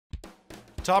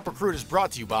Top Recruit is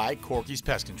brought to you by Corky's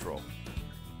Pest Control.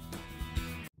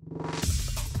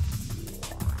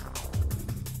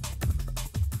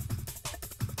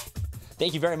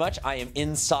 Thank you very much. I am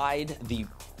inside the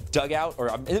dugout,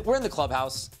 or we're in the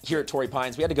clubhouse here at Torrey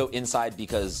Pines. We had to go inside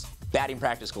because batting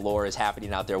practice galore is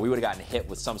happening out there. We would have gotten hit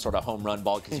with some sort of home run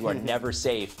ball because you are never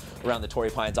safe around the Torrey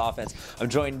Pines offense. I'm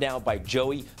joined now by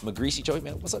Joey Magrisi. Joey,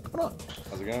 man, what's up going on?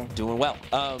 How's it going? Doing well.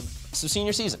 So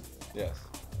senior season. Yes.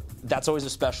 That's always a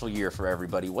special year for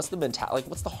everybody. What's the mentality? Like,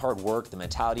 what's the hard work, the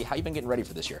mentality? How you been getting ready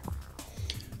for this year?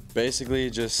 Basically,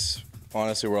 just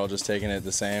honestly, we're all just taking it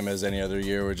the same as any other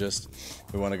year.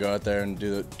 We want to go out there and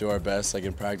do our best, like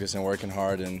in practice and working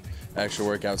hard and extra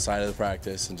work outside of the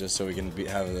practice, and just so we can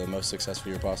have the most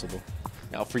successful year possible.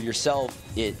 Now, for yourself,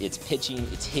 it's pitching,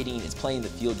 it's hitting, it's playing the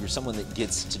field. You're someone that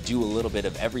gets to do a little bit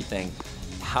of everything.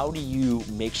 How do you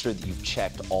make sure that you've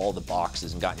checked all the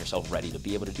boxes and gotten yourself ready to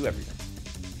be able to do everything?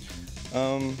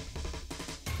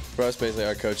 For us, basically,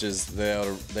 our coaches,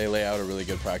 they lay out a really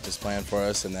good practice plan for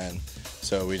us, and then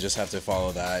so we just have to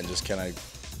follow that and just kind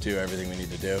of do everything we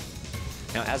need to do.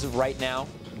 Now, as of right now,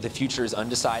 the future is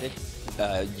undecided.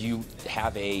 You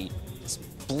have a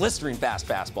blistering fast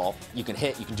fastball. You can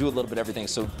hit, you can do a little bit of everything,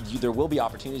 so there will be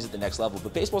opportunities at the next level,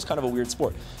 but baseball is kind of a weird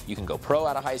sport. You can go pro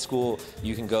out of high school,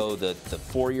 you can go the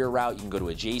four-year route, you can go to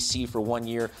a JC for 1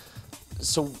 year.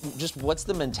 So just what's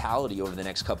the mentality over the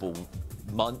next couple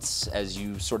months as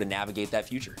you sort of navigate that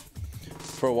future?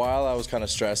 For a while, I was kind of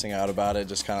stressing out about it,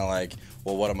 just kind of like,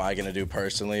 well, what am I going to do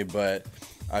personally? But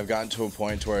I've gotten to a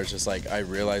point where it's just like I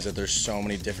realize that there's so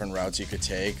many different routes you could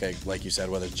take. Like you said,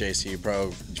 whether it's JC, pro,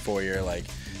 4-year, like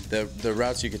the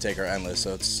routes you could take are endless.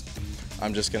 So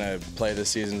I'm just going to play this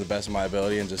season to the best of my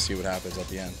ability and just see what happens at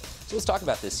the end. So let's talk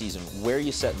about this season. Where are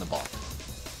you setting the bar?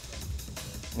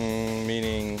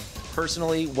 Meaning?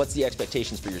 Personally, what's the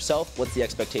expectations for yourself? What's the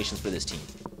expectations for this team?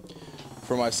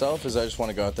 For myself, is I just want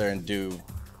to go out there and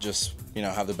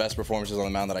have the best performances on the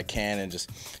mound that I can and just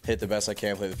hit the best I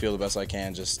can, play the field the best I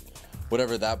can, just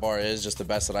whatever that bar is, just the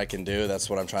best that I can do, that's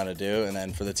what I'm trying to do. And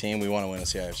then for the team, we want to win a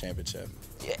CIF championship.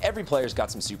 Every player's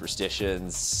got some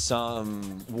superstitions, some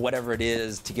whatever it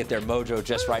is to get their mojo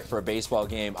just right for a baseball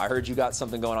game. I heard you got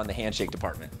something going on in the handshake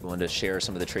department. You want to share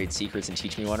some of the trade secrets and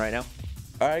teach me one right now?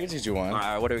 All right, I can teach you one. All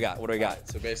right, what do we got? What do we got?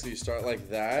 So basically, you start like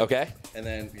that. Okay. And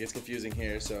then it gets confusing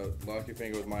here, so lock your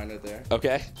finger with mine right there.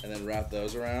 Okay. And then wrap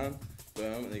those around.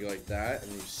 Boom, and then you go like that,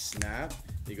 and then you snap.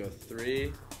 You go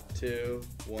 3, 2,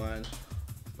 1,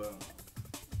 boom.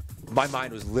 My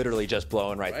mind was literally just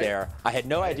blowing right there. I had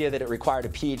no idea that it required a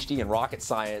PhD in rocket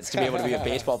science to be able to be a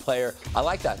baseball player. I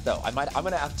like that though. I'm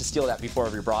gonna have to steal that before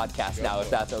every broadcast now, if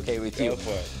that's okay with you. Go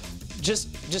for it.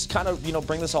 Just kind of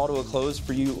bring this all to a close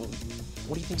for you.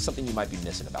 What do you think is something you might be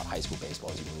missing about high school baseball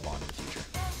as you move on in the future?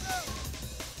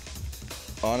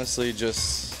 Honestly,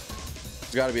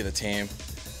 it's got to be the team.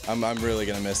 I'm really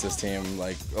gonna miss this team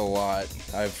like a lot.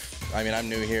 I'm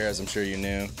new here, as I'm sure you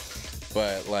knew,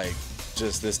 but like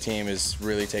just this team is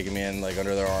really taking me in like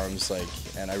under their arms, like,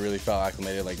 and I really felt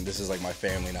acclimated. Like this is like my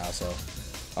family now, so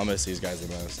I'll miss these guys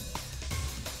the most.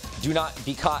 Do not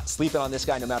be caught sleeping on this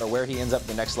guy no matter where he ends up at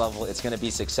the next level. It's going to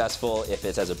be successful if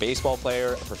it's as a baseball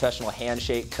player, a professional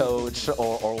handshake coach,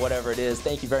 or whatever it is.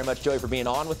 Thank you very much, Joey, for being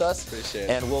on with us. Appreciate it.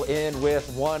 And we'll end with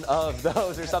one of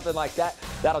those or something like that.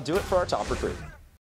 That'll do it for our top recruit.